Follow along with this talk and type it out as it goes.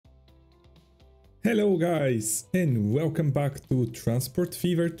Hello guys, and welcome back to Transport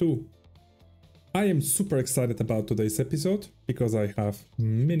Fever 2. I am super excited about today's episode because I have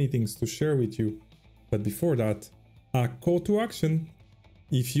many things to share with you. But before that, a call to action.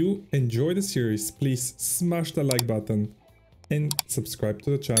 If you enjoy the series, please smash the like button and subscribe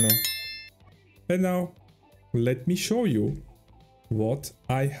to the channel. And now, let me show you what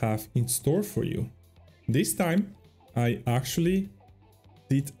I have in store for you. This time, I actually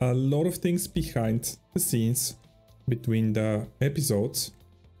did a lot of things behind the scenes between the episodes.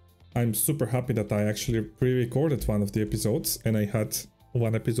 I'm super happy that I actually pre-recorded one of the episodes and I had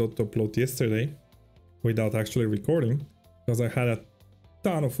one episode to upload yesterday without actually recording because I had a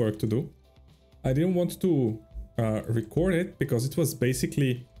ton of work to do. I didn't want to record it because it was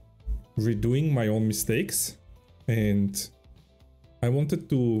basically redoing my own mistakes, and I wanted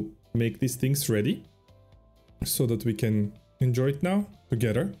to make these things ready so that we can enjoy it now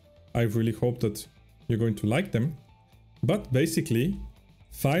together. I really hope that you're going to like them. But basically,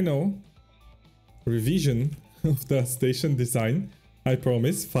 final revision of the station design. I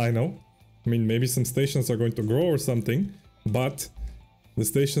promise, final. I mean, maybe some stations are going to grow or something, but the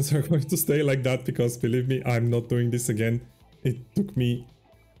stations are going to stay like that because, believe me, I'm not doing this again. It took me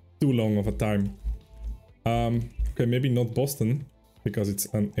too long of a time. Okay, maybe not Boston because it's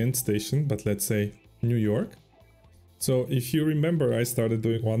an end station, but let's say New York. So if you remember, I started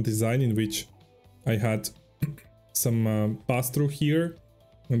doing one design in which I had some pass-through here,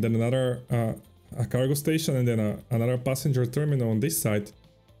 and then another a cargo station, and then another passenger terminal on this side.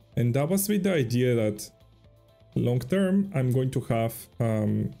 And that was with the idea that long term I'm going to have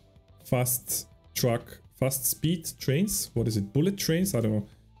fast speed trains. What is it? Bullet trains? I don't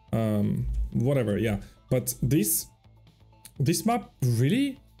know. Whatever, yeah. But this map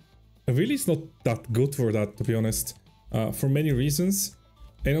really is not that good for that, to be honest. For many reasons,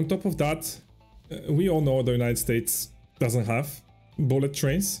 and on top of that, we all know the United States doesn't have bullet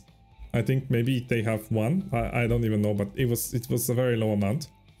trains. I think maybe they have one. I don't even know, but it was a very low amount,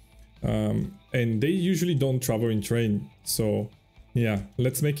 and they usually don't travel in train. So yeah,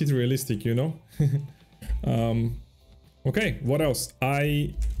 let's make it realistic, you know. Okay, what else?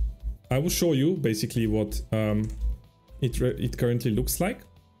 I will show you basically what it currently looks like.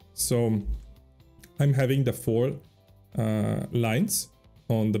 So I'm having the four lines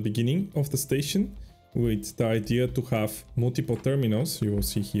on the beginning of the station with the idea to have multiple terminals, you will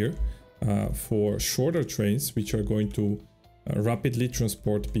see here, for shorter trains which are going to rapidly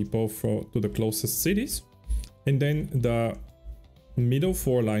transport people to the closest cities. And then the middle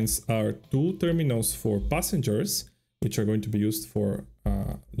four lines are two terminals for passengers which are going to be used for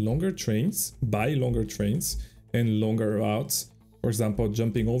longer trains, and longer routes. For example,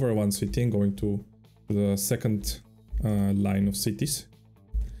 jumping over one city and going to the second line of cities.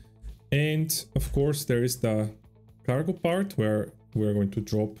 And of course there is the cargo part where we're going to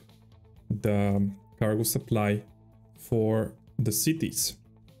drop the cargo supply for the cities.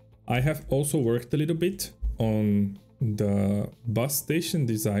 I have also worked a little bit on the bus station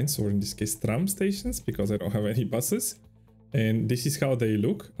designs, or in this case tram stations, because I don't have any buses, and this is how they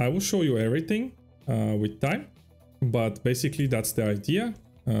look. I will show you everything with time, but basically that's the idea.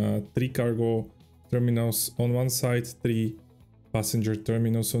 3 cargo terminals on one side, 3 passenger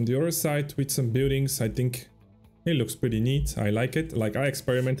terminals on the other side with some buildings. I think it looks pretty neat. I like it. Like, I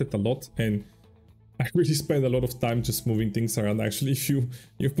experimented a lot and I really spent a lot of time just moving things around. Actually,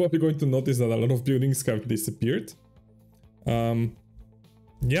 you're probably going to notice that a lot of buildings have disappeared.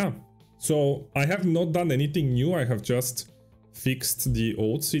 Yeah, so I have not done anything new. I have just fixed the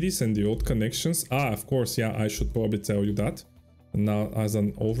old cities and the old connections. Of course, yeah, I should probably tell you that now as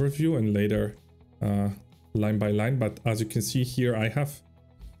an overview and later line by line. But as you can see here, I have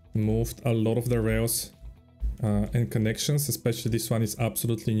moved a lot of the rails and connections. Especially this one is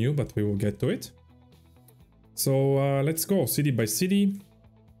absolutely new, but we will get to it. So let's go city by city.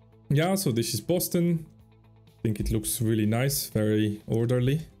 Yeah, so this is Boston. I think it looks really nice, very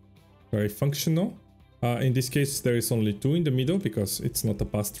orderly, very functional. In this case there is only 2 in the middle because it's not a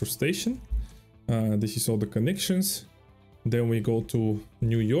pass-through station. This is all the connections. Then we go to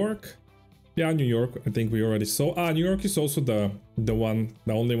New York. Yeah, New York, I think we already saw. New York is also the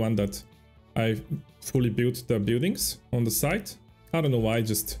only one that I fully built the buildings on the site. I don't know why, it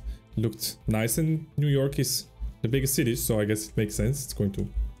just looked nice, and New York is the biggest city, so I guess it makes sense. It's going to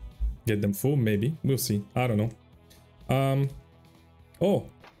get them full, maybe. We'll see. I don't know. Oh,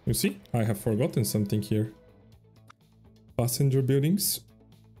 you see, I have forgotten something here. Passenger buildings.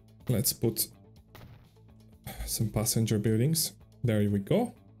 Let's put some passenger buildings. There we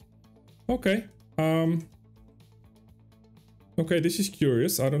go. Okay. Okay, this is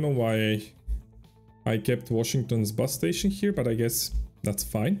curious. I don't know why I kept Washington's bus station here, but I guess that's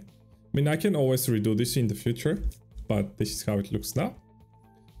fine. I mean, I can always redo this in the future, but this is how it looks now.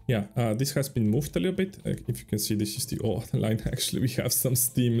 Yeah, this has been moved a little bit. If you can see, this is the old line. Actually, we have some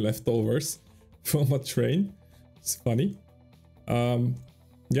steam leftovers from a train. It's funny.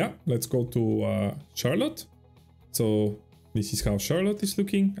 Yeah, let's go to Charlotte. So this is how Charlotte is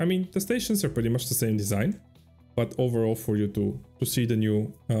looking. I mean, the stations are pretty much the same design, but overall for you to see the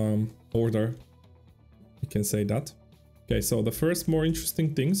new order, you can say that. Okay, so the first more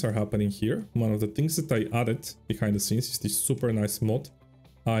interesting things are happening here. One of the things that I added behind the scenes is this super nice mod.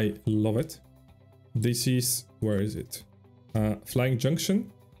 I love it. This is, where is it? Flying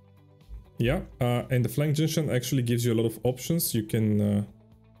Junction. Yeah, and the Flying Junction actually gives you a lot of options. You can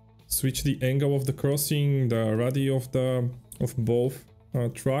switch the angle of the crossing, the radio of both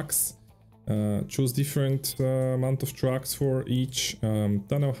tracks, choose different amount of tracks for each,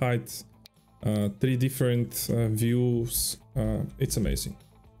 tunnel height, 3 different views. It's amazing.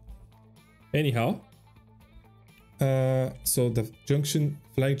 Anyhow, so the junction,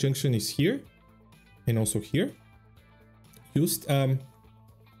 Flying Junction is here and also here. Used,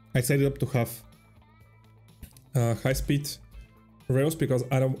 I set it up to have high-speed rails because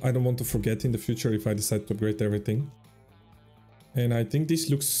I don't want to forget in the future if I decide to upgrade everything. And I think this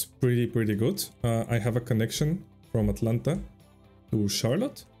looks pretty good. I have a connection from Atlanta to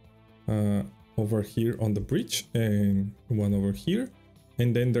Charlotte over here on the bridge, and one over here,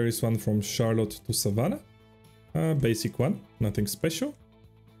 and then there is one from Charlotte to Savannah, basic one, nothing special,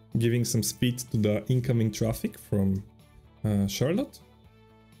 giving some speed to the incoming traffic from Charlotte.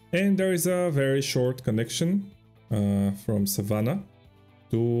 And there is a very short connection from Savannah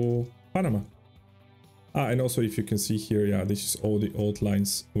to Panama. And also, if you can see here, yeah, this is all the old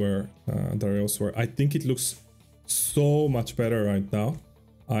lines where the rails were. I think it looks so much better right now.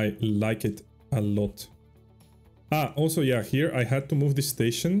 I like it a lot. Also, yeah, here I had to move this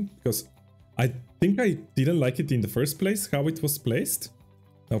station because I think I didn't like it in the first place, how it was placed.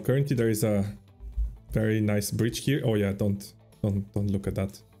 Now, currently there is a very nice bridge here. Oh yeah, don't look at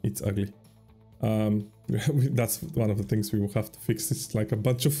that. It's ugly. That's one of the things we will have to fix. It's like a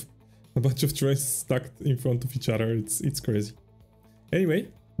bunch of trains stuck in front of each other. It's crazy. Anyway,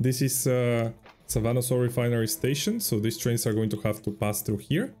 this is Savannah Oil Refinery Station. So these trains are going to have to pass through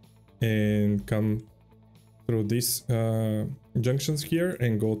here and come through these junctions here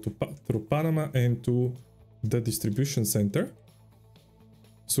and go to through Panama and to the distribution center.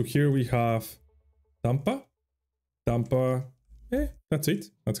 So here we have Tampa. That's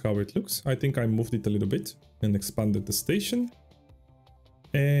it. That's how it looks. I think I moved it a little bit and expanded the station.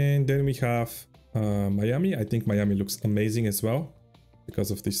 And then we have Miami. I think Miami looks amazing as well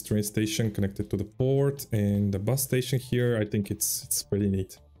because of this train station connected to the port and the bus station here. I think it's pretty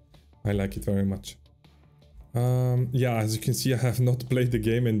neat. I like it very much. Yeah, as you can see, I have not played the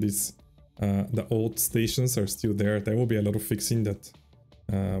game, and the old stations are still there. There will be a lot of fixing that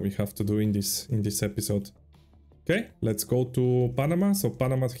we have to do in this episode. Okay, let's go to Panama. So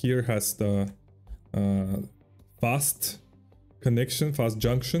Panama here has the fast connection, fast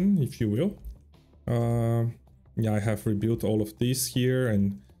junction, if you will. Yeah, I have rebuilt all of these here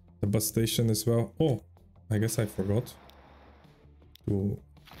and the bus station as well. Oh, I guess I forgot to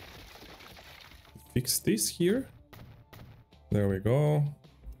fix this here. There we go.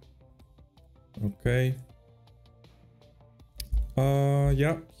 Okay.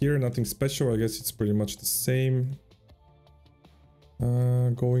 Yeah, here nothing special. I guess it's pretty much the same.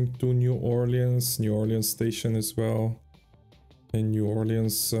 Going to New Orleans station as well. In New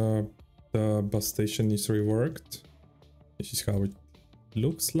Orleans, the bus station is reworked. This is how it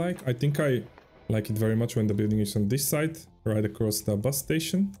looks like. I think I like it very much when the building is on this side, right across the bus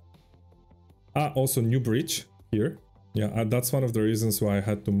station. Also new bridge here. Yeah, that's one of the reasons why I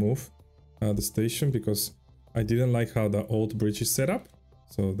had to move the station, because I didn't like how the old bridge is set up.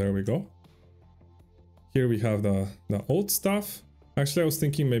 So there we go. Here we have the old stuff. Actually, I was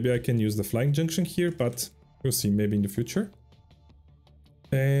thinking maybe I can use the Flying Junction here, but we'll see, maybe in the future.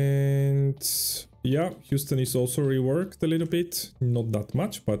 And yeah, Houston is also reworked a little bit. Not that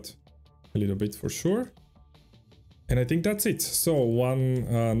much, but a little bit for sure. And I think that's it. So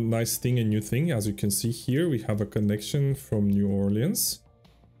one nice thing, a new thing, as you can see here, we have a connection from New Orleans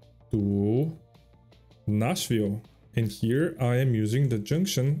to Nashville. And here I am using the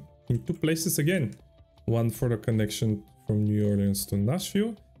junction in 2 places again. One for the connection from New Orleans to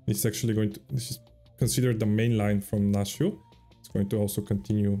Nashville. This is considered the main line from Nashville. It's going to also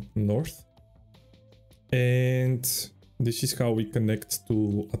continue north. And this is how we connect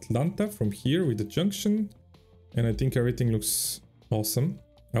to Atlanta from here with the junction. And I think everything looks awesome.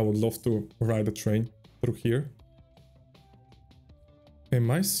 I would love to ride a train through here. Am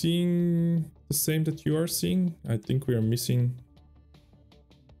I seeing the same that you are seeing? I think we are missing...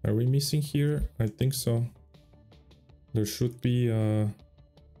 Are we missing here? I think so. There should be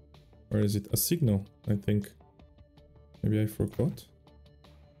where is it? A signal, I think. Maybe I forgot.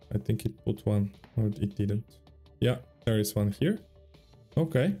 I think it put one, or it didn't. Yeah, there is one here.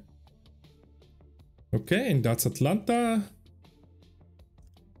 Okay. Okay, and that's Atlanta.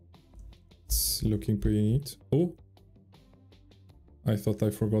 It's looking pretty neat. Oh. I thought I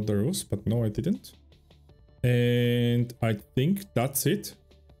forgot the rules, but no, I didn't. And I think that's it.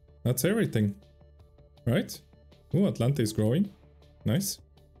 That's everything. Right? Oh, Atlanta is growing. Nice.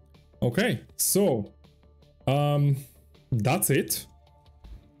 Okay, so that's it.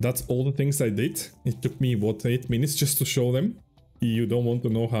 That's all the things I did. It took me, what, 8 minutes just to show them. You don't want to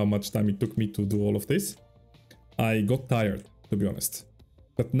know how much time it took me to do all of this. I got tired, to be honest.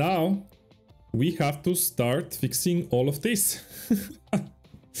 But now we have to start fixing all of this.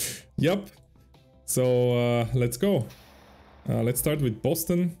 Yep. So let's go. Let's start with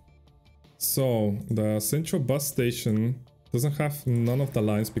Boston. So the central bus station doesn't have none of the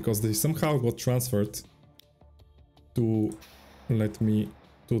lines because they somehow got transferred to, let me,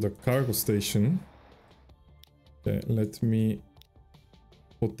 to the cargo station. Okay, let me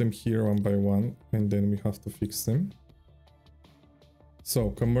put them here one by one and then we have to fix them.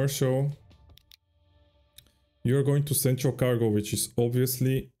 So commercial, you're going to central cargo, which is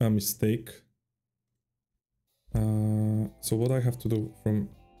obviously a mistake. So what I have to do from,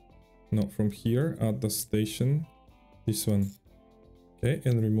 no, from here at the station, this one. Okay,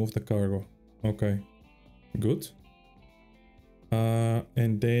 and remove the cargo. Okay, good.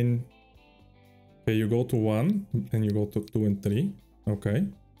 And then, okay, you go to 1 and you go to 2 and 3. Okay.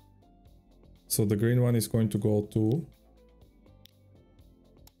 So the green one is going to go to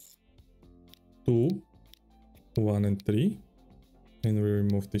 2, 1 and 3. And we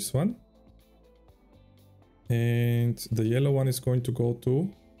remove this one. And the yellow one is going to go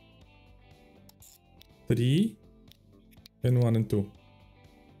to 3 and 1 and 2.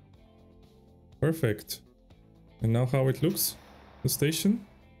 Perfect. And now how it looks, the station.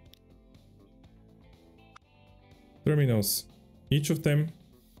 Terminals. Each of them...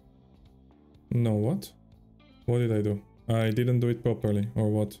 No, what? What did I do? I didn't do it properly, or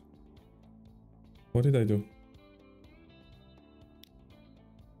what? What did I do?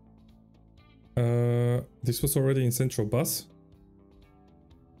 This was already in central bus.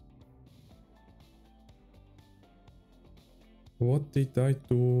 What did I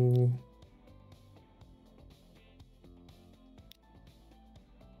do?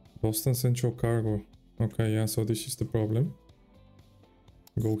 Boston Central Cargo. Okay, yeah, so this is the problem.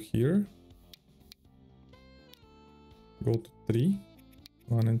 Go here. Go to 3,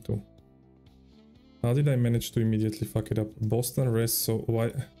 1 and 2. How did I manage to immediately fuck it up? Boston rest, so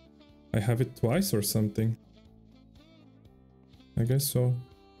why... I have it twice or something. I guess so.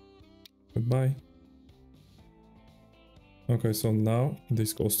 Goodbye. Okay, so now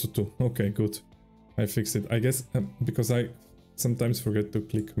this goes to 2. Okay, good. I fixed it. I guess because I sometimes forget to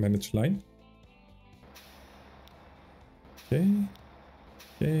click manage line. Okay.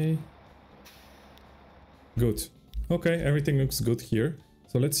 Okay. Good. Okay, everything looks good here.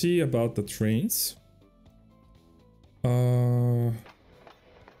 So let's see about the trains.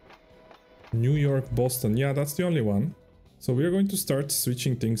 New York, Boston. Yeah, that's the only one. So we're going to start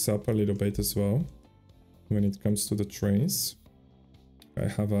switching things up a little bit as well when it comes to the trains. I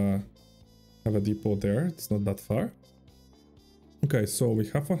have a depot there. It's not that far. Okay, so we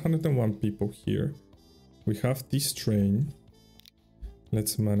have 101 people here. We have this train.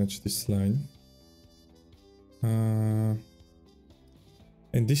 Let's manage this line. And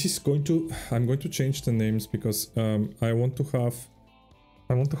this is going to... I'm going to change the names because I want to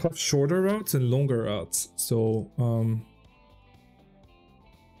have shorter routes and longer routes. So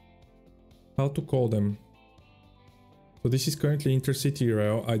how to call them? So this is currently intercity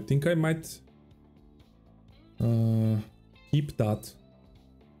rail. I think I might keep that.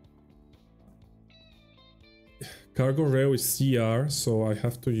 Cargo rail is CR, so I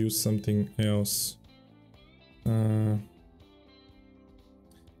have to use something else.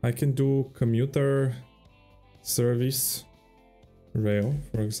 I can do commuter service rail,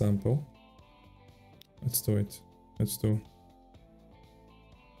 for example. Let's do it. Let's do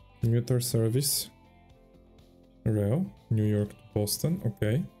commuter service rail, New York to Boston.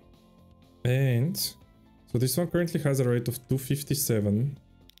 Okay. And so this one currently has a rate of 257.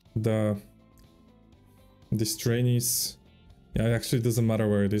 This train is... Yeah, it actually doesn't matter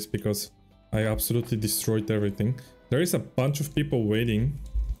where it is because I absolutely destroyed everything. There is a bunch of people waiting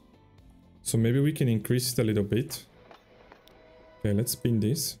So maybe we can increase it a little bit. Okay, let's spin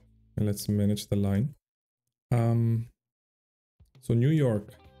this and let's manage the line. So New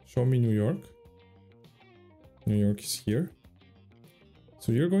York, show me New York. New York is here.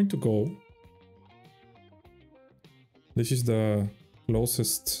 So you're going to go. This is the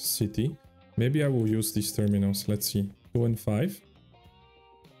closest city. Maybe I will use these terminals. Let's see. 2 and 5.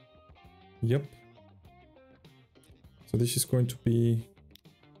 Yep. So this is going to be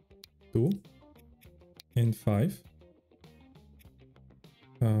 2 and 5.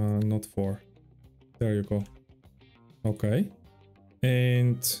 Not 4. There you go. Okay.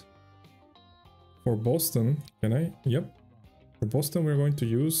 And for Boston, can I? Yep. For Boston, we're going to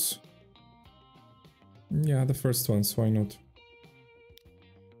use... Yeah, the first ones. Why not?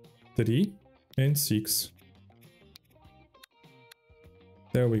 3 and 6.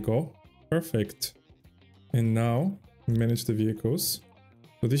 There we go. Perfect. And now manage the vehicles.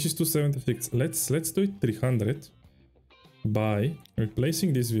 So this is 276. Let's do it 300 by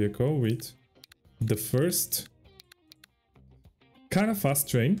replacing this vehicle with the first kind of fast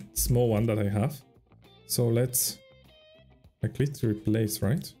train, small one that I have. So let's click to replace,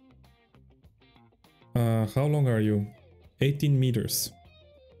 right? How long are you? 18 meters.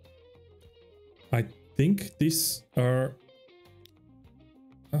 I think these are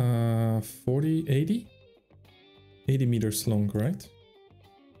 80 meters long, right?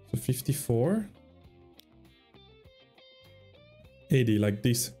 So 54, 80, like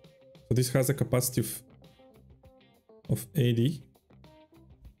this. So this has a capacity of 80.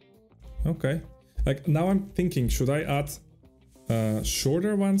 Okay. Like now I'm thinking, should I add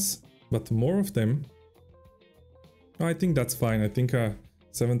shorter ones, but more of them? I think that's fine. I think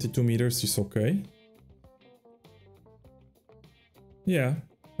 72 meters is okay. Yeah,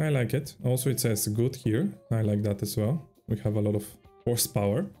 I like it. Also, it says good here. I like that as well. We have a lot of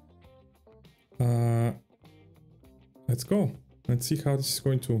horsepower. Let's go. Let's see how this is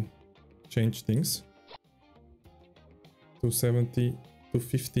going to change things. 270,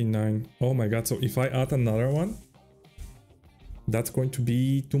 259. Oh my god, so if I add another one, that's going to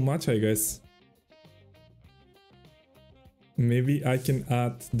be too much, I guess. Maybe I can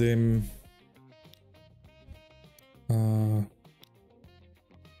add them...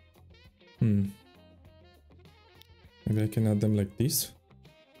 Maybe I can add them like this.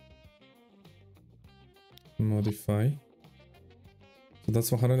 Modify. So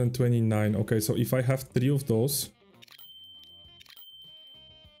that's 129. Okay, so if I have 3 of those...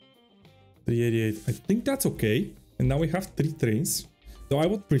 388. I think that's okay. And now we have 3 trains. So I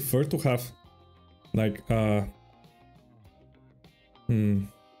would prefer to have like I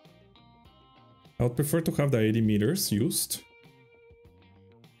would prefer to have the 80 meters used.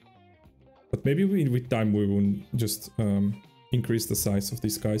 But maybe with time we will just increase the size of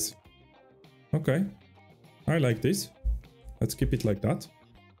these guys. Okay. I like this. Let's keep it like that.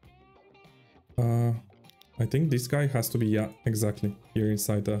 I think this guy has to be, yeah, exactly, here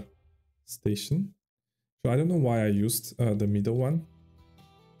inside the station. So I don't know why I used the middle one.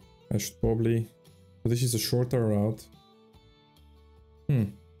 I should probably... So this is a shorter route.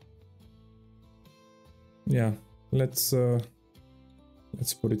 Yeah, let's put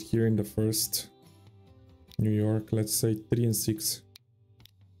it here in the first New York. Let's say 3 and 6.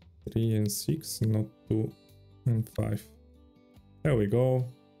 3 and 6, not 2 and 5. There we go.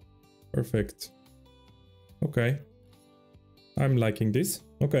 Perfect. Okay. I'm liking this.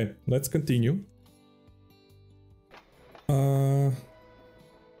 Okay, let's continue.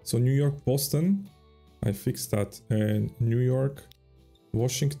 So New York, Boston, I fixed that, and New York,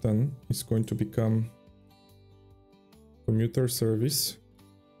 Washington is going to become commuter service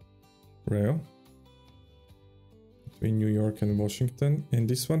rail between New York and Washington, and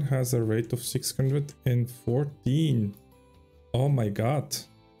this one has a rate of 614. Oh my god.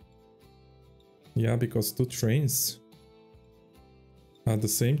 Yeah, because 2 trains at the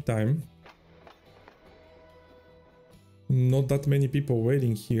same time. Not that many people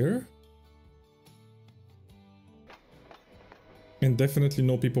waiting here. And definitely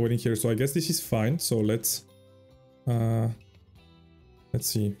no people waiting here. So I guess this is fine. So let's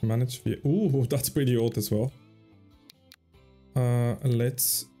see. Manage via... Ooh, that's pretty old as well.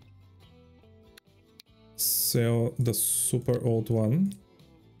 Let's sell the super old one.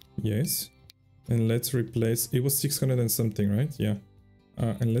 Yes. And let's replace... It was 600 and something, right? Yeah.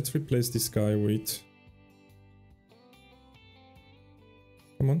 And let's replace this guy with...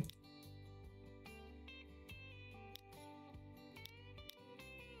 Come on.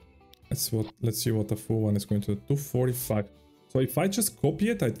 Let's see what the full one is going to do. 245. So if I just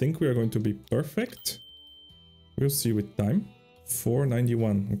copy it, I think we are going to be perfect. We'll see with time.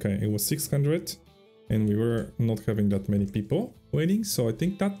 491. Okay, it was 600 and we were not having that many people waiting, so I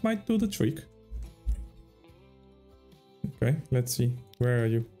think that might do the trick. Okay, let's see. Where are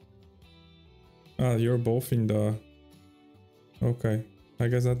you? Ah, you're both in the... Okay, I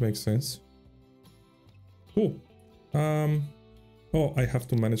guess that makes sense. Cool. Oh, I have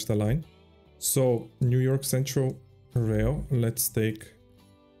to manage the line. So, New York Central Rail, let's take...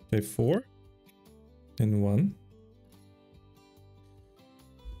 Okay, 4 and 1.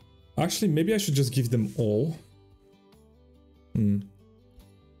 Actually, maybe I should just give them all.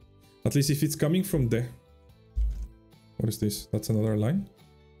 At least if it's coming from there. What is this? That's another line?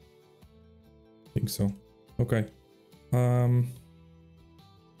 I think so. Okay.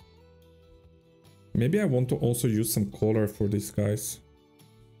 Maybe I want to also use some color for these guys.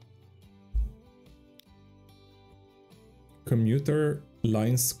 Commuter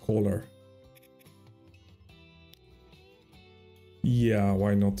lines color. Yeah,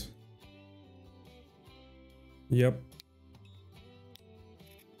 why not? Yep.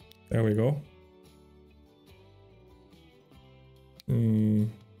 There we go.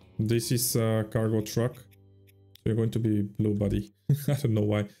 This is a cargo truck. So you're going to be blue, buddy. I don't know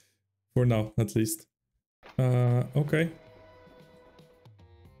why. For now, at least. Okay.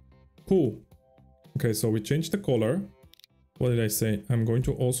 Cool. Okay, so we changed the color. What did I say? I'm going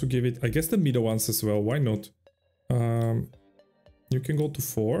to also give it, I guess, the middle ones as well. Why not? You can go to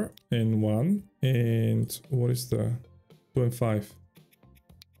 4 and 1. And what is the 2 and 5?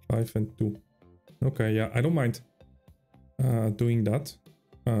 5 and 2. Okay, yeah, I don't mind doing that.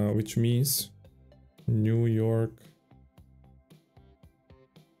 Which means New York,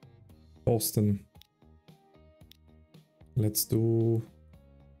 Boston. Let's do...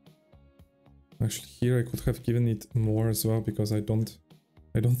 Actually, here I could have given it more as well, because I don't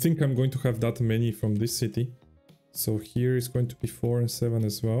think I'm going to have that many from this city. So here is going to be 4 and 7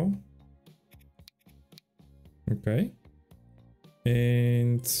 as well. Okay.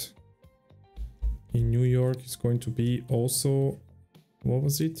 And in New York it's going to be also... What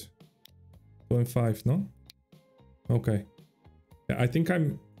was it? 2 and 5, no? Okay. Yeah, I think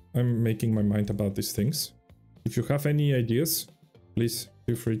I'm making my mind about these things. If you have any ideas, please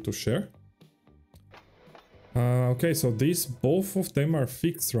feel free to share. Okay, so these, both of them are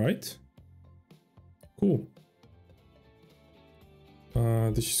fixed, right? Cool.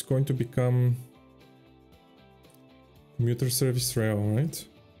 This is going to become commuter service rail, right?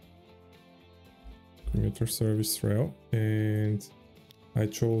 Commuter service rail, and I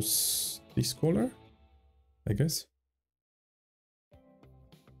chose this color, I guess.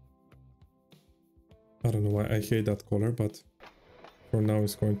 I don't know why I hate that color, but for now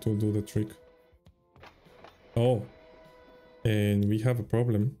it's going to do the trick. Oh, and we have a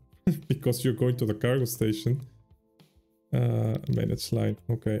problem because you're going to the cargo station. Manage line.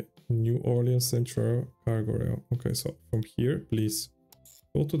 Okay, New Orleans Central Cargo Rail. Okay, so from here, please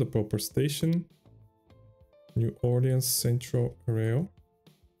go to the proper station. New Orleans Central Rail.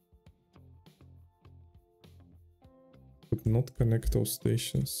 Could not connect those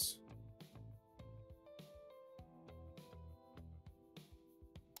stations.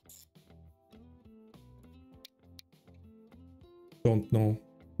 Don't know.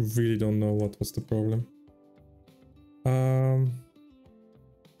 Really don't know what was the problem.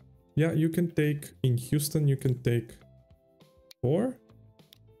 Yeah, you can take in Houston, you can take 4.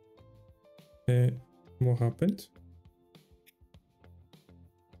 What happened?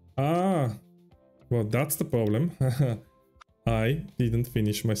 Ah, well, that's the problem. I didn't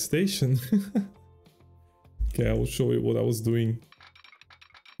finish my station. Okay, I will show you what I was doing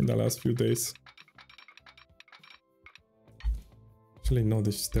in the last few days. Actually, no,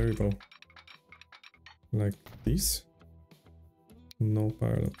 this is terrible. Like this. No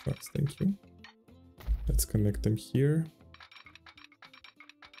parallel tracks, thank you. Let's connect them here.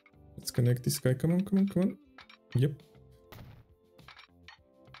 Let's connect this guy. Come on, come on, come on. Yep.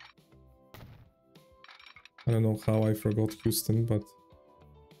 I don't know how I forgot Houston, but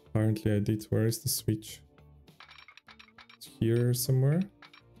apparently I did. Where is the switch? It's here somewhere.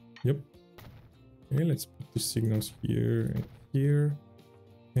 Yep. Okay, let's put the signals here and here.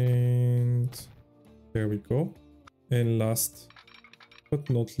 And there we go. And last but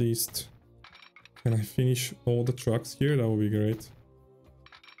not least, can I finish all the trucks here? That would be great.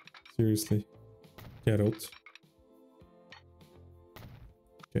 Seriously. Get out.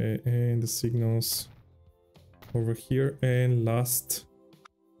 Okay, and the signals over here. And last,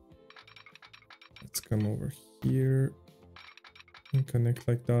 let's come over here and connect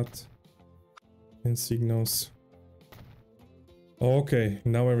like that. And signals. Okay,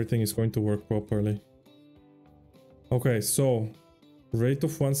 now everything is going to work properly. Okay, so rate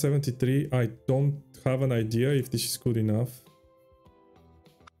of 173. I don't have an idea if this is good enough.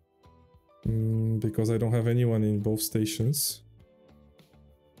 Because I don't have anyone in both stations.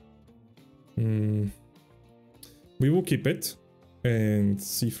 We will keep it and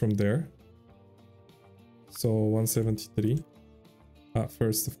see from there. So 173.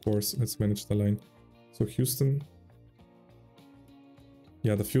 First, of course, let's manage the line. So Houston.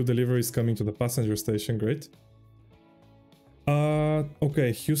 Yeah, the fuel delivery is coming to the passenger station. Great.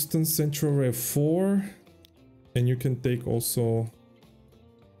 Okay, Houston Central Rail 4. And you can take also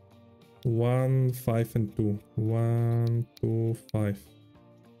 1, 5, and 2. 1, 2, 5.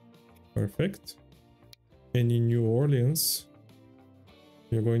 Perfect. And in New Orleans,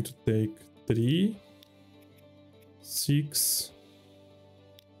 you're going to take 3, 6,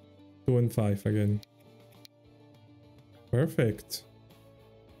 2, and 5 again. Perfect.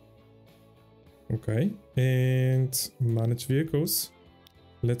 Okay, and manage vehicles.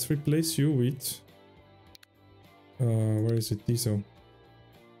 Let's replace you with... where is it? Diesel.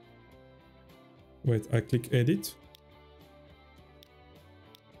 Wait, I click edit.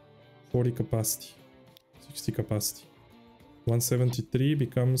 40 capacity. 60 capacity. 173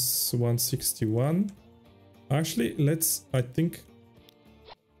 becomes 161. Actually, let's... I think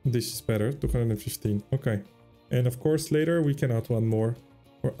this is better. 215. Okay. And of course, later we can add one more.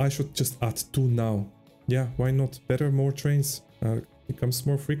 Or I should just add 2 now. Yeah, why not? Better, more trains. Becomes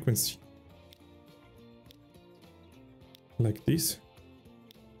more frequency. Like this.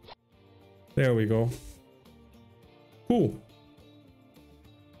 There we go. Cool.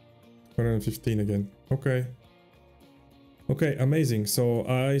 115 again. Okay. Okay, amazing. So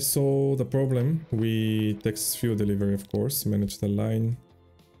I saw the problem with Texas fuel delivery, of course. Manage the line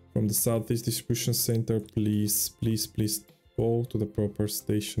from the Southeast Distribution Center. Please, please, please go to the proper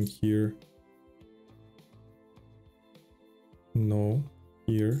station here. No,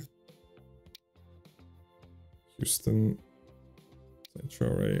 here. Houston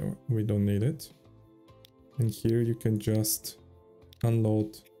Central Rail, we don't need it. And here you can just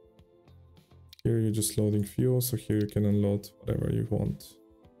unload. Here you're just loading fuel, so here you can unload whatever you want.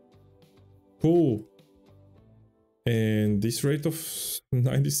 Cool. And this rate of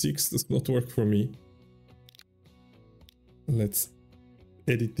 96 does not work for me. Let's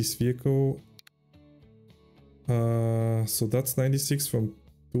edit this vehicle. So that's 96 from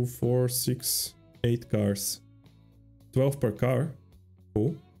 2, 4, 6, 8 cars. 12 per car.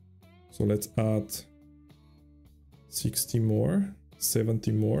 Cool. So let's add 60 more,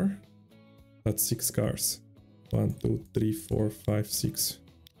 70 more. That's 6 cars. 1, 2, 3, 4, 5, 6.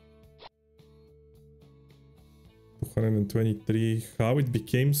 223. How it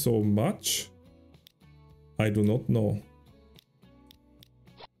became so much? I do not know.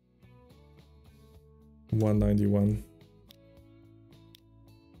 191.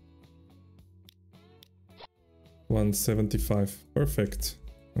 175. Perfect.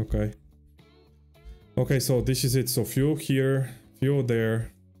 Okay. Okay, so this is it. So fuel here, fuel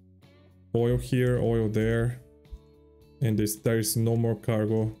there, oil here, oil there, and there is no more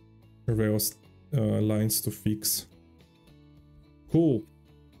cargo rails lines to fix. Cool.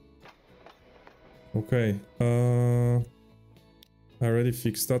 Okay. I already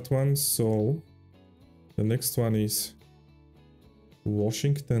fixed that one, so the next one is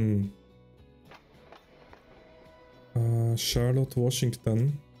Washington. Charlotte,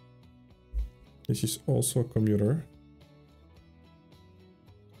 Washington. This is also a commuter.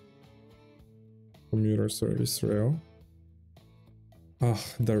 Commuter service rail.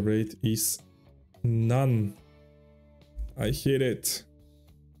 The rate is none. I hate it.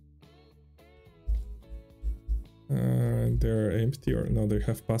 They're empty, or no, they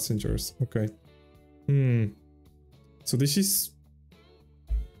have passengers. Okay. So this is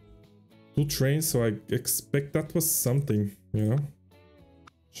 2 trains, so I expect that was something, you know.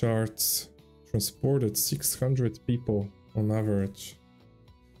 Charts transported 600 people on average.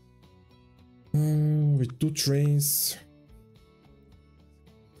 With 2 trains,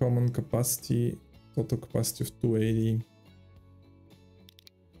 common capacity, total capacity of 280.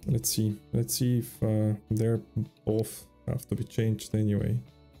 Let's see if they're both have to be changed anyway.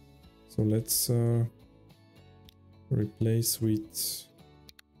 So let's replace with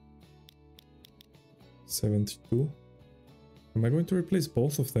 72. Am I going to replace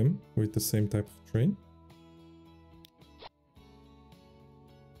both of them with the same type of train?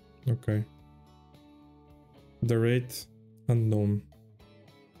 Okay. The rate unknown.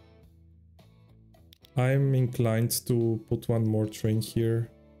 I'm inclined to put one more train here.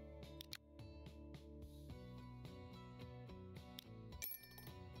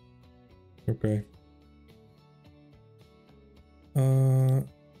 Okay.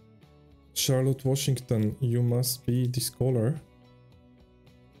 Charlotte, Washington, you must be this color.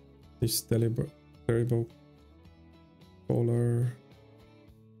 This terrible color.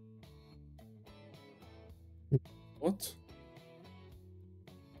 What?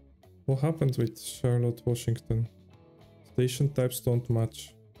 What happened with Charlotte, Washington? Station types don't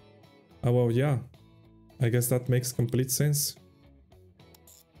match. Oh, well, yeah. I guess that makes complete sense.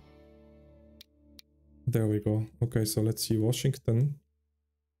 There we go. Okay, so let's see Washington.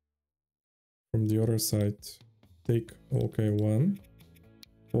 From the other side. Take, okay, 1.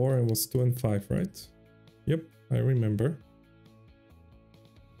 4 and was 2 and 5, right? Yep, I remember.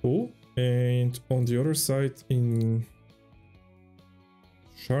 Cool. And on the other side in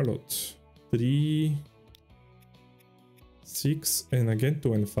Charlotte, 3, 6, and again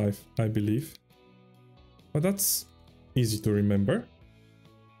 2 and 5, I believe. But that's easy to remember.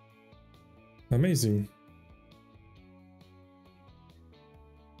 Amazing.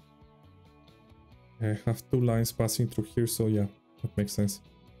 I have 2 lines passing through here, so yeah, that makes sense.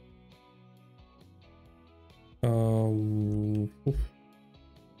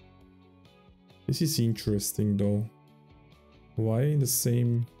 This is interesting though. Why in the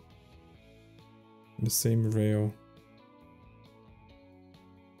same rail?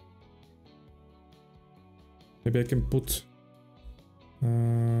 Maybe I can put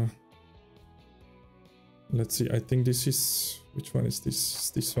let's see, I think this is, which one is this?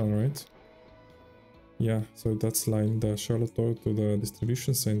 This one, right? Yeah, so that's line the Charlotte to the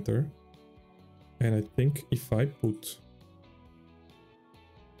distribution center. And I think if I put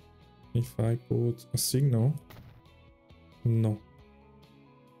a signal, no.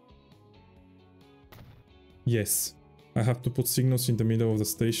 Yes, I have to put signals in the middle of the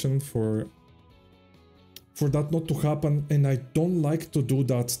station for that not to happen, and I don't like to do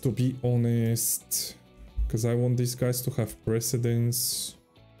that, to be honest, because I want these guys to have precedence.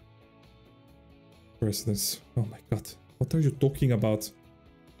 Oh my god, what are you talking about?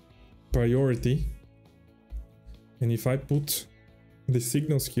 Priority. And if I put the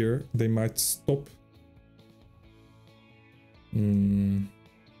signals here, they might stop.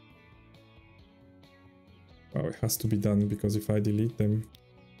 Oh, it has to be done, because if I delete them,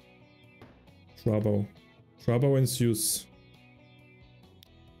 trouble ensues.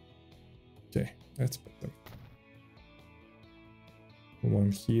 Okay, let's put them.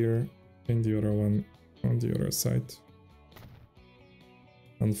 One here and the other one on the other side.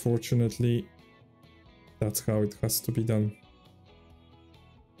 Unfortunately, that's how it has to be done.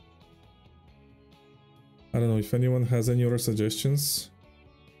 I don't know if anyone has any other suggestions.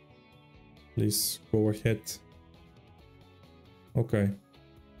 Please go ahead. Okay.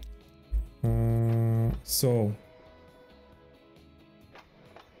 So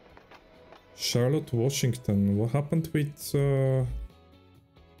Charlotte, Washington. What happened with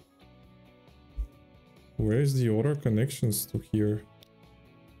where's the other connections to here?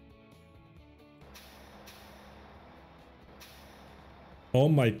 Oh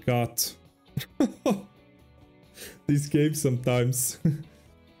my god. This game sometimes.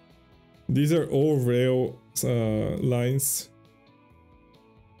 These are all rail lines.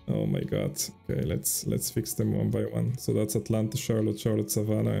 Oh my god. Okay, let's fix them one by one. So that's Atlanta, Charlotte,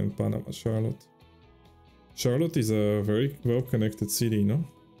 Savannah, and Panama, Charlotte. Charlotte is a very well-connected city, no?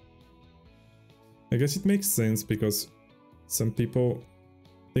 I guess it makes sense because some people...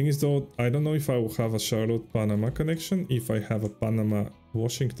 Thing is though, I don't know if I will have a Charlotte-Panama connection if I have a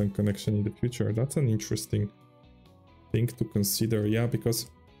Panama-Washington connection in the future. That's an interesting thing to consider. Yeah, because...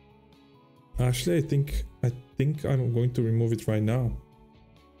 Actually, I think I'm going to remove it right now.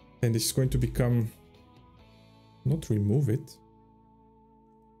 And it's going to become... Not remove it.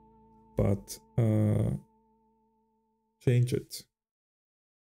 But... change it.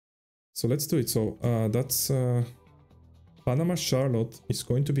 So let's do it. So that's... Panama Charlotte is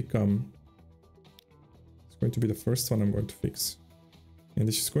going to become... It's going to be the first one I'm going to fix. And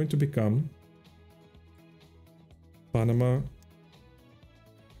this is going to become... Panama...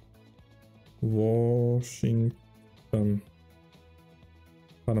 Washington...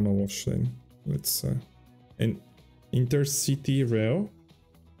 Panama Washington. Let's... and intercity rail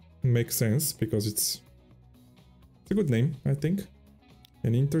makes sense because it's a good name, I think.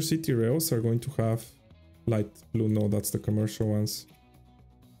 And intercity rails are going to have light blue. No, that's the commercial ones.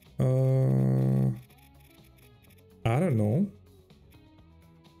 I don't know.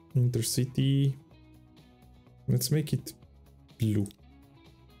 Intercity. Let's make it blue.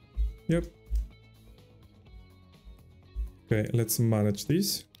 Yep. Okay, let's manage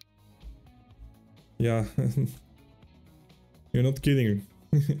this. Yeah. You're not kidding.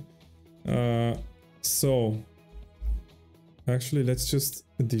 So Actually, let's just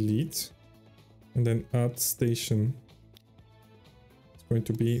delete and then add station. It's going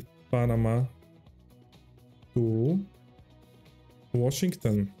to be Panama to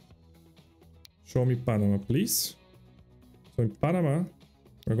Washington. Show me Panama, please. So in Panama,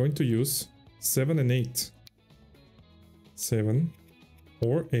 we're going to use 7 and 8. 7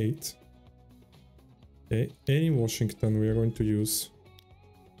 or 8. Okay, and in Washington, we are going to use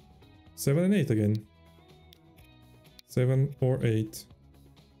 7 and 8 again. 7 or 8.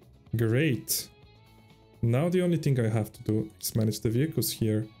 Great. Now the only thing I have to do is manage the vehicles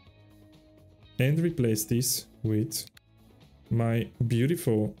here and replace this with my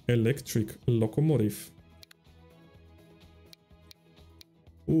beautiful electric locomotive.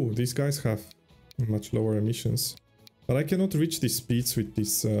 Ooh, these guys have much lower emissions. But I cannot reach these speeds with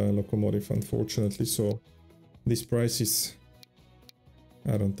this locomotive, unfortunately, so this price is...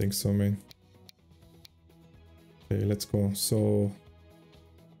 I don't think so, man. Okay, let's go. So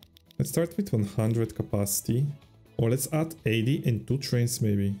let's start with 100 capacity. Or let's add 80 and 2 trains,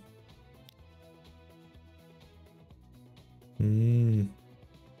 maybe.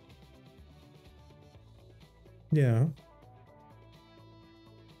 Yeah.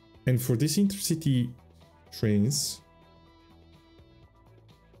 And for these intercity trains,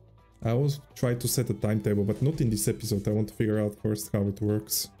 I will try to set a timetable, but not in this episode. I want to figure out first how it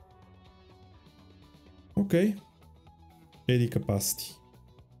works. Okay. 80 capacity.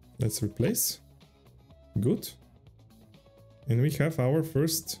 Let's replace. Good. And we have our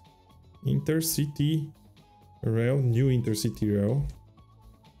first intercity rail, new intercity rail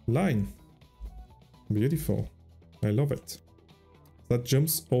line. Beautiful. I love it. That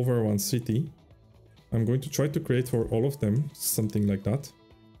jumps over one city. I'm going to try to create for all of them something like that.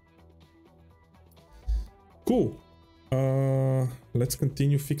 Cool. Let's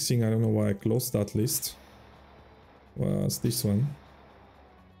continue fixing. I don't know why I closed that list. Was this one?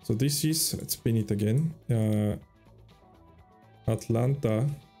 So this is, let's spin it again. Atlanta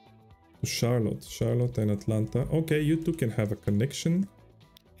to Charlotte. Charlotte and Atlanta. Okay, you two can have a connection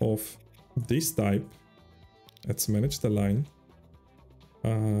of this type. Let's manage the line.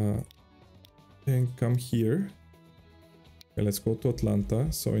 And come here. Okay, let's go to Atlanta.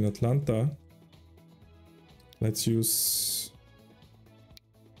 So in Atlanta, let's use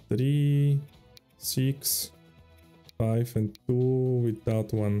 3, 6, 5 and 2 with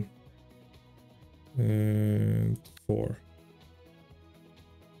that one. And 4.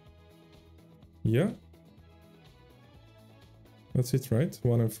 Yeah. That's it, right?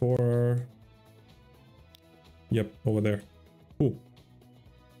 1 and 4 are... Yep, over there. Cool.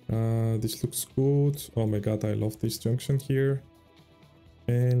 This looks good. Oh my god, I love this junction here.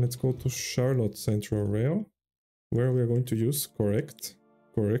 And let's go to Charlotte Central Rail, where we are going to use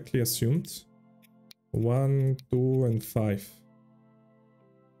correctly assumed 1, 2 and 5.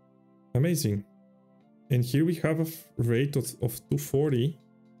 Amazing. And here we have a rate of 240.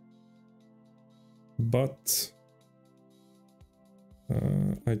 But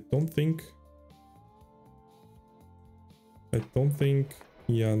I don't think,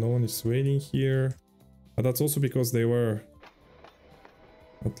 yeah, no one is waiting here. But that's also because they were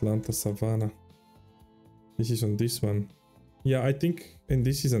Atlanta, Savannah. This is on this one. Yeah, I think, and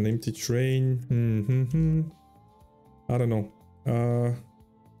this is an empty train. I don't know.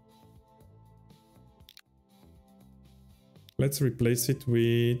 Let's replace it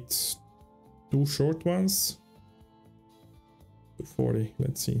with 2 short ones. 240,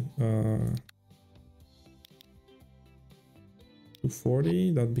 let's see.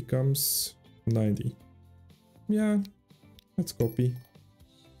 240, that becomes 90. Yeah, let's copy.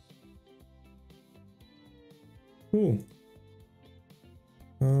 Cool.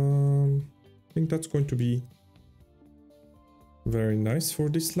 I think that's going to be very nice for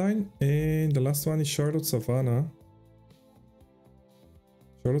this line. And the last one is Charlotte Savannah.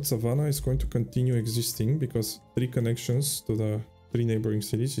 Charlotte Savannah is going to continue existing because 3 connections to the 3 neighboring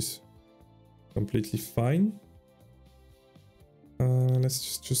cities is completely fine.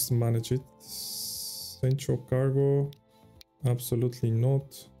 Let's just manage it. Central cargo, absolutely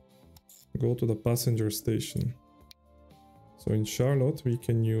not. Go to the passenger station. So in Charlotte we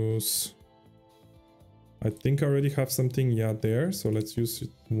can use, I think I already have something, yeah, there. So let's use it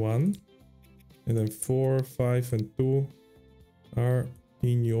 1. And then 4, 5 and 2 are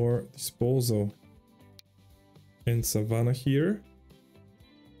in your disposal. And Savannah here.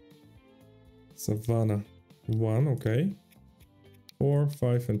 Savannah 1, okay. 4,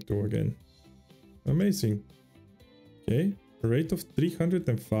 5 and 2 again. Amazing. Okay, rate of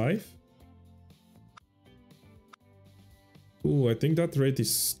 305. Ooh, I think that rate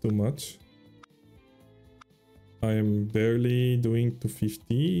is too much. I am barely doing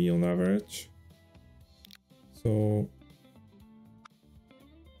 250 on average. So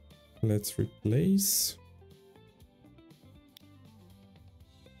let's replace.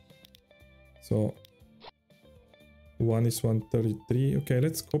 So one is 133. Okay,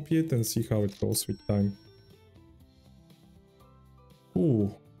 let's copy it and see how it goes with time.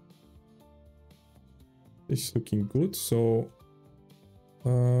 Ooh. It's looking good. So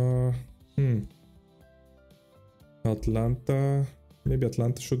Atlanta. Maybe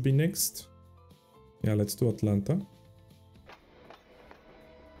Atlanta should be next. Yeah, let's do Atlanta.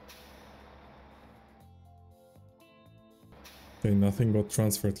 Okay, nothing got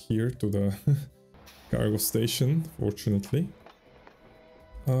transferred here to the cargo station, fortunately.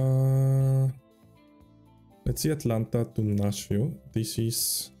 Let's see Atlanta to Nashville. This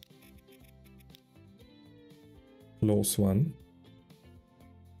is close one.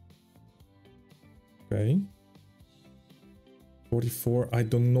 Okay. 44. I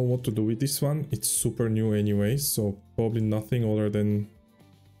don't know what to do with this one. It's super new anyway, so probably nothing other than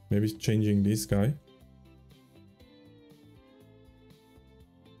maybe changing this guy.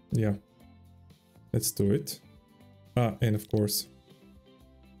 Yeah. Let's do it. Ah, and of course,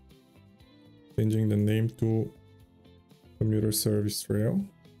 changing the name to Commuter Service Rail.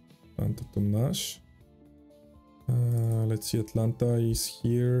 Atlanta to Nash. Let's see, Atlanta is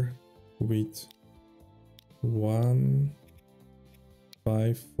here with 1,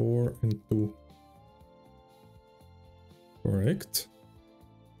 5, 4, and 2. Correct.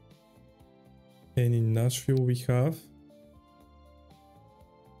 And in Nashville we have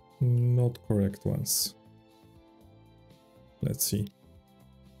not correct ones. Let's see.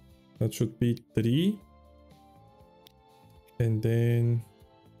 That should be 3. And then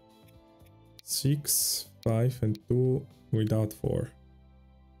 6, 5, and 2 without 4.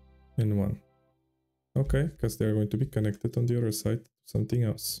 And 1. Okay, because they're going to be connected on the other side to something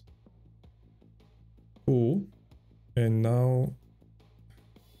else. Cool. And now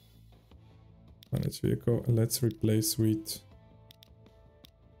manage vehicle. Let's replace with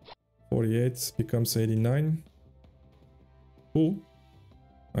 48 becomes 89. Cool.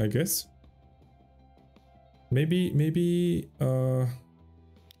 I guess. Maybe okay,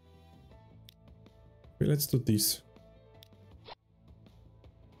 let's do this.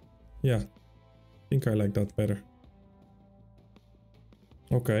 Yeah. I think I like that better.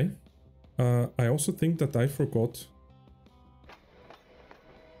 Okay. I also think that I forgot to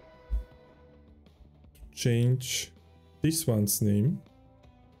change this one's name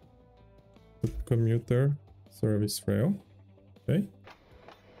to Commuter Service Rail. Okay.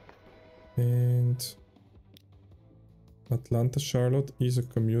 And Atlanta Charlotte is a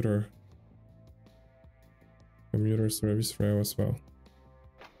commuter service rail as well.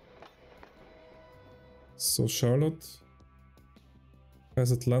 So Charlotte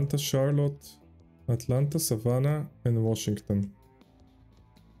has Atlanta, Charlotte, Atlanta, Savannah, and Washington.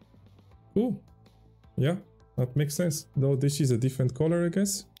 Cool. Yeah, that makes sense. Though this is a different color, I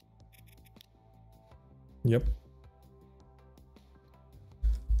guess. Yep.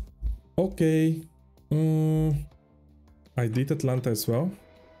 Okay. I did Atlanta as well.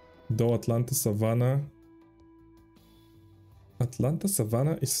 Though Atlanta, Savannah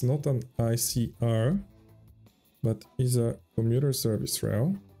is not an ICR, but is a commuter service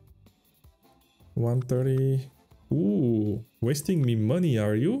rail. 130. Ooh, wasting me money,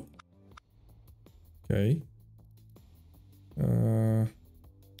 are you? Okay.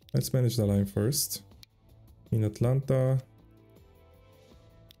 Let's manage the line first. In Atlanta,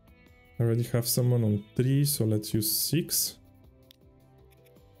 I already have someone on 3, so let's use 6.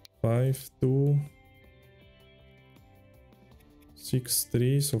 5, 2. 6,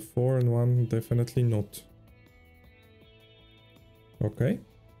 3, so 4 and 1, definitely not. Okay.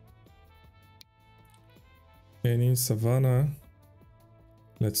 And in Savannah,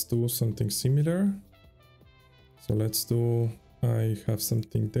 let's do something similar. So let's do, I have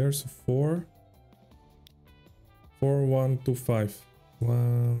something there, so 4. 4, 1, 2, 5.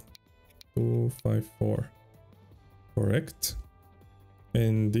 1, 2, 5, 4. Correct.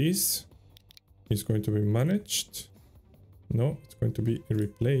 And this is going to be managed. No, it's going to be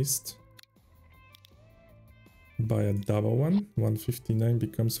replaced by a double one. 159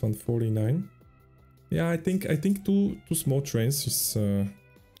 becomes 149. Yeah, I think two small trains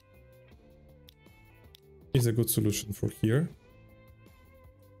is a good solution for here.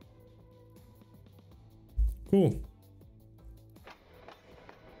 Cool.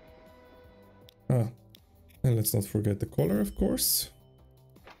 Ah, and let's not forget the color, of course.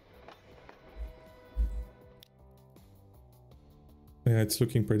 Yeah, it's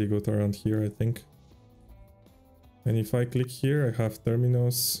looking pretty good around here, I think. And if I click here, I have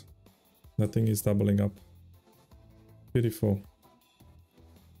terminals. Nothing is doubling up. Beautiful.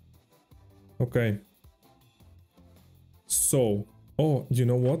 Okay. So, oh, you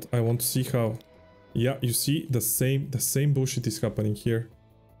know what? I want to see how. Yeah, you see the same bullshit is happening here,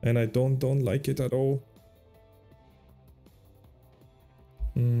 and I don't like it at all.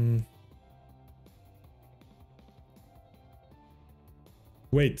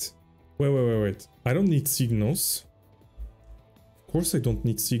 Wait. I don't need signals. Of course I don't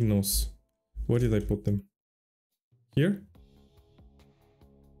need signals. Where did I put them? Here?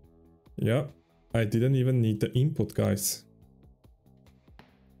 Yeah, I didn't even need the input, guys.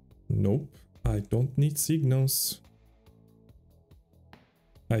 Nope, I don't need signals.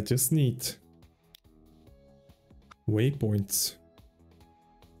 I just need waypoints.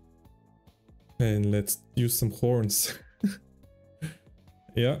 And let's use some horns.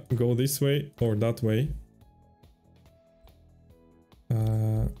 Yeah, go this way or that way.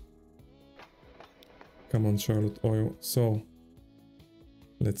 Come on, Charlotte Oil. So,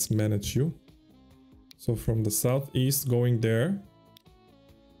 let's manage you. So from the southeast going there,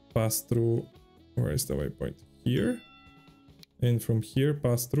 pass through, where is the waypoint? Here. And from here,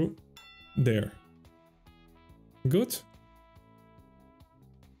 pass through there. Good.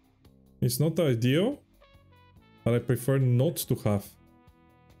 It's not ideal, but I prefer not to have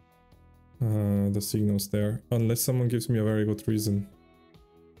the signals there, unless someone gives me a very good reason.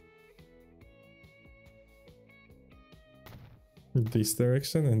 This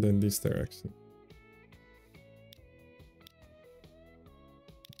direction and then this direction.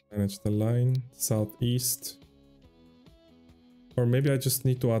 Manage the line, southeast. Or maybe I just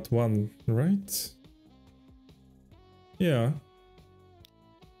need to add one, right? Yeah.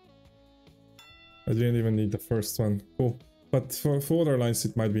 I didn't even need the first one. Cool. But for other lines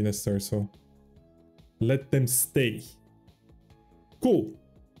it might be necessary, so let them stay. Cool.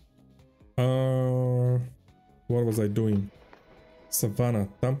 What was I doing? Savannah.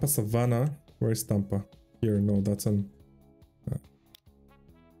 Tampa, Savannah. Where is Tampa? Here, no, that's on...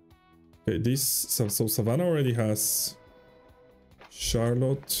 Okay, this... So Savannah already has...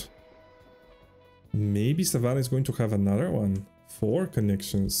 Charlotte. Maybe Savannah is going to have another one. 4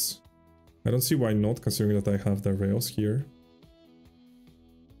 connections. I don't see why not, considering that I have the rails here.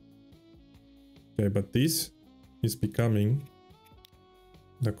 Okay, but this is becoming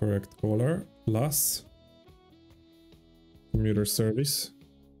the correct color. Plus commuter service.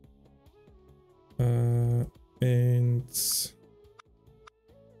 And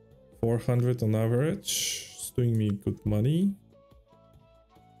 400 on average. It's doing me good money.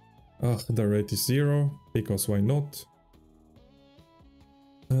 The rate is 0, because why not?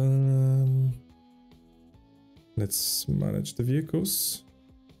 Let's manage the vehicles.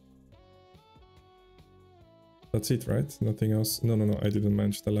 That's it, right? Nothing else. No, I didn't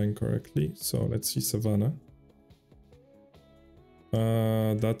manage the line correctly. So let's see Savannah.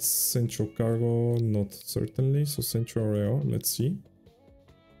 That's central cargo, not certainly. So central rail, let's see.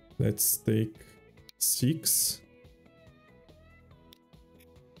 Let's take 6.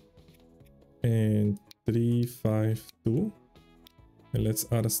 And 3, 5, 2. And let's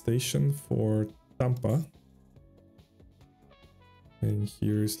add a station for Tampa. And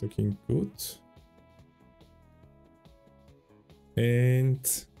here is looking good.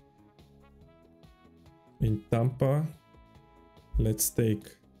 And in Tampa, let's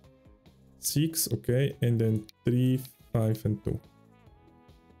take 6, okay, and then 3, 5, and 2.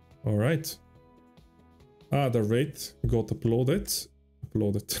 All right. The rate got uploaded.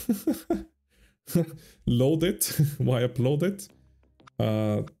 Loaded. Why uploaded?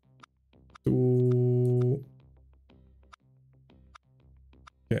 To...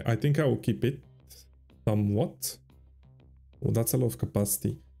 Okay, I think I will keep it somewhat. Oh, that's a lot of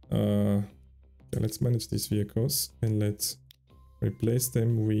capacity. Okay, let's manage these vehicles and let's replace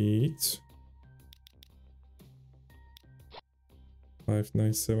them with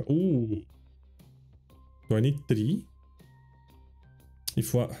 597. Ooh, do I need 3?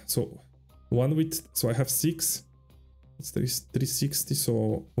 If one, so one with, so I have 6. It's 360,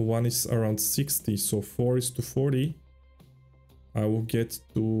 so one is around 60, so 4 is to 40. I will get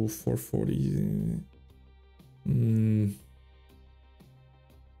to 440.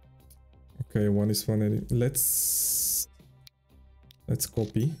 Okay, one is 180. Let's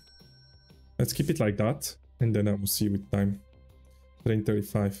copy. Let's keep it like that, and then I will see with time. Train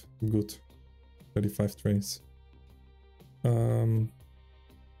 35, good. 35 trains. Okay,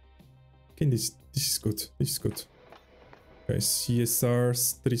 this is good. This is good. Okay,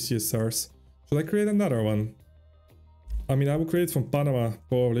 CSRs, 3 CSRs. Should I create another one? I mean, I will create from Panama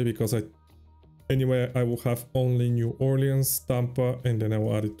probably because I Anyway, I will have only New Orleans, Tampa, and then I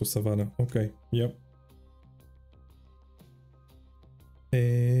will add it to Savannah. Okay, yep.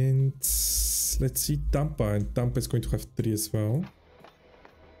 And let's see Tampa, and Tampa is going to have 3 as well.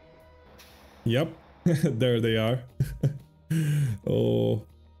 Yep, there they are. Oh,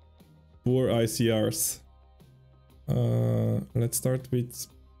 poor ICRs. Let's start with,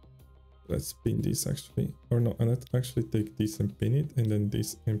 let's pin this actually, or no, let's actually take this and pin it, and then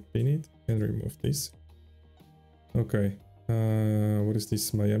this and pin it, and remove this. Okay, what is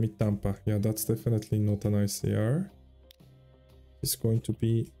this? Miami, Tampa. Yeah, that's definitely not an ICR. It's going to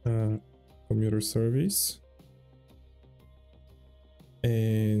be a commuter service.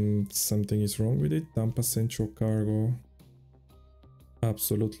 And something is wrong with it. Tampa Central Cargo.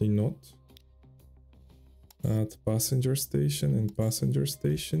 Absolutely not. At passenger station and passenger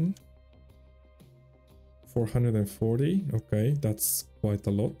station. 440. Okay, that's quite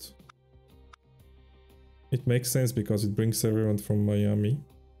a lot. It makes sense because it brings everyone from Miami.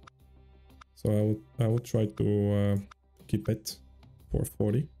 So I would try to keep it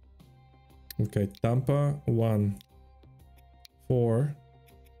 440. Okay, Tampa 1, 4,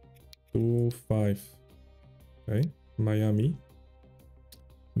 2, 5. Okay, Miami.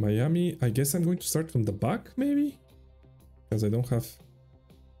 Miami, I guess I'm going to start from the back, maybe? Because I don't have...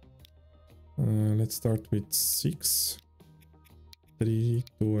 let's start with 6, 3,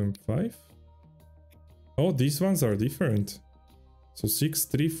 2, and 5. Oh, these ones are different. So 6,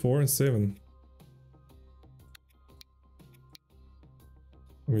 3, 4, and 7.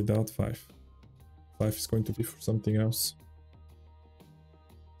 Without 5. 5 is going to be for something else.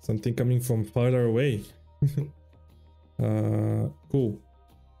 Something coming from farther away. Cool.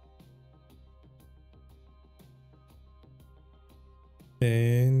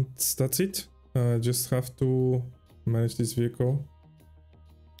 And that's it. Just have to manage this vehicle.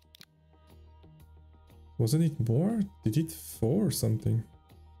 Wasn't it more? Did it 4 or something?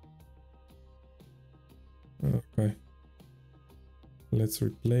 Okay. Let's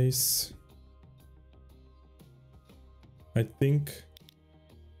replace. I think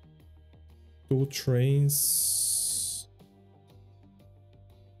 2 trains.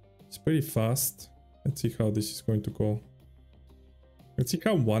 It's pretty fast. Let's see how this is going to go. Let's see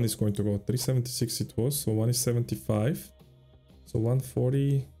how 1 is going to go. 376 it was, so 1 is 75. So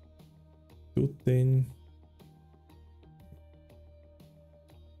 140, 210,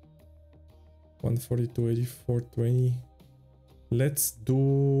 140, 280, 420. Let's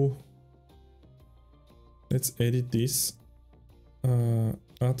edit this.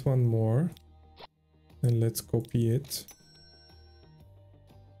 Add 1 more. And let's copy it.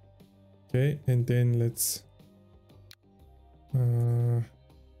 Okay, and then let's... I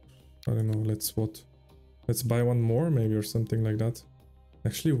don't know, let's what? Let's buy 1 more maybe or something like that.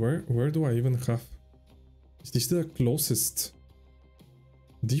 Actually, where do I even have? Is this the closest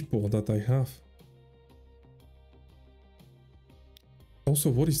depot that I have? Also,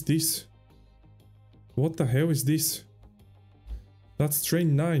 what is this? What the hell is this? That's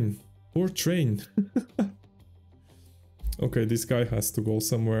train 9. Poor train. Okay, this guy has to go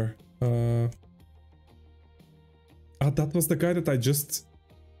somewhere. That was the guy that I just...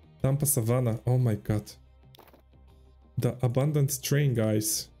 Tampa Savannah. Oh my god. The abandoned train,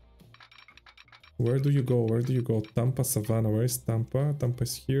 guys. Where do you go? Where do you go? Tampa Savannah. Where is Tampa? Tampa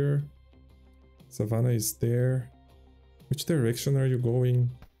is here. Savannah is there. Which direction are you going?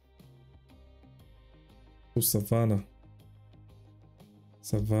 To Savannah.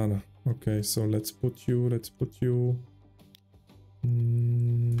 Savannah. Okay, so let's put you...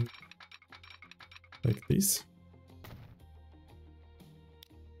 like this.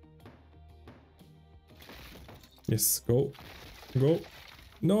 Yes, go. Go.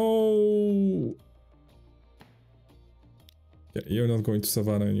 No! Yeah, you're not going to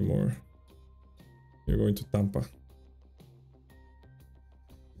Savannah anymore. You're going to Tampa.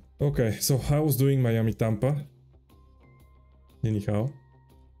 Okay, so I was doing Miami, Tampa. Anyhow.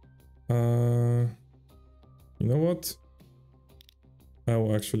 You know what? I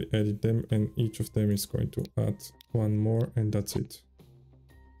will actually edit them and each of them is going to add 1 more and that's it.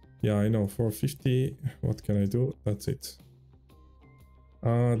 Yeah, I know, 450, what can I do? That's it.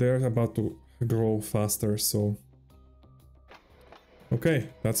 They're about to grow faster, so... Okay,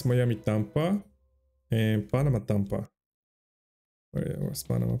 that's Miami, Tampa and Panama, Tampa. Where was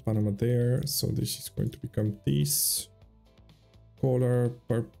Panama? Panama there, so this is going to become this. Color,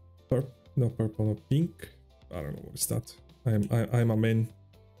 purple, no, pink. I don't know what is that. I'm a man,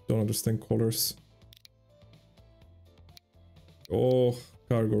 don't understand colors. Oh,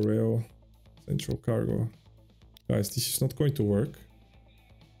 cargo rail, central cargo. Guys, this is not going to work.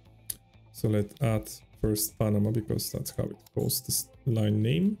 So let's add first Panama because that's how it goes, this line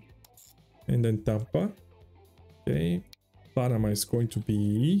name. And then Tampa. Okay. Panama is going to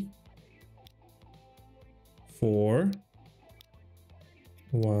be 4,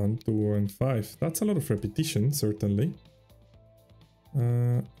 1, 2, and 5. That's a lot of repetition, certainly.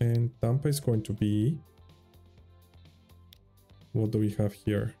 And Tampa is going to be... What do we have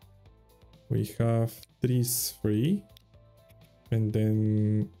here? We have 3, 3. And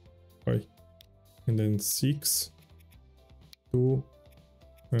then... Wait. And then 6, 2,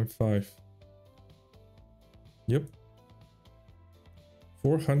 and 5. Yep.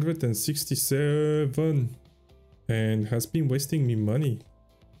 467. And has been wasting me money.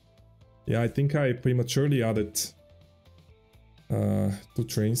 Yeah, I think I prematurely added 2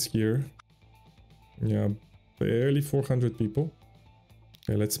 trains here. Yeah, barely 400 people.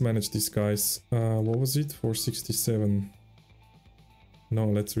 Okay, let's manage these guys. What was it? 467. No,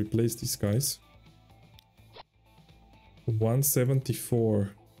 let's replace these guys.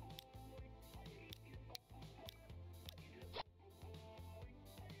 174.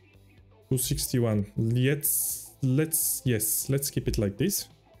 $261. Let's keep it like this.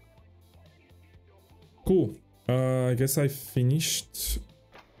 Cool. I guess I finished.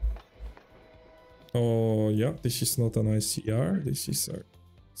 Oh yeah, this is not an ICR. This is a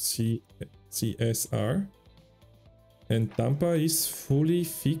CSR. And Tampa is fully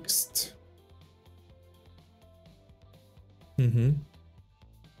fixed.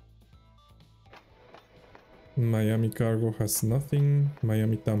 Miami cargo has nothing.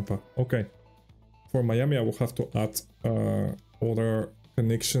 Miami Tampa. Okay. For Miami, I will have to add other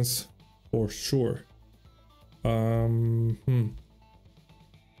connections for sure.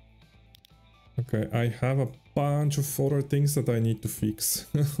 Okay, I have a bunch of other things that I need to fix.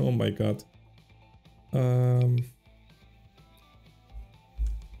 Oh my god.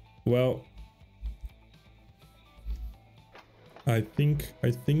 Well, I think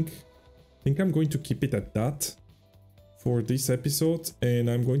I'm going to keep it at that for this episode, and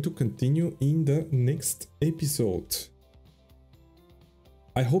I'm going to continue in the next episode.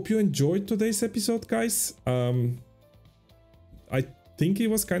 I hope you enjoyed today's episode, guys. I think it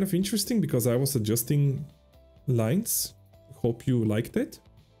was kind of interesting because I was adjusting lines. Hope you liked it.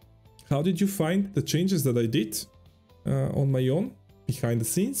 How did you find the changes that I did on my own behind the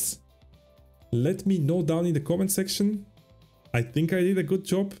scenes? Let me know down in the comment section. I think I did a good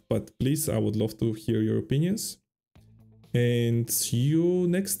job, but please, I would love to hear your opinions. And see you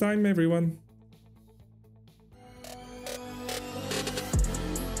next time, everyone.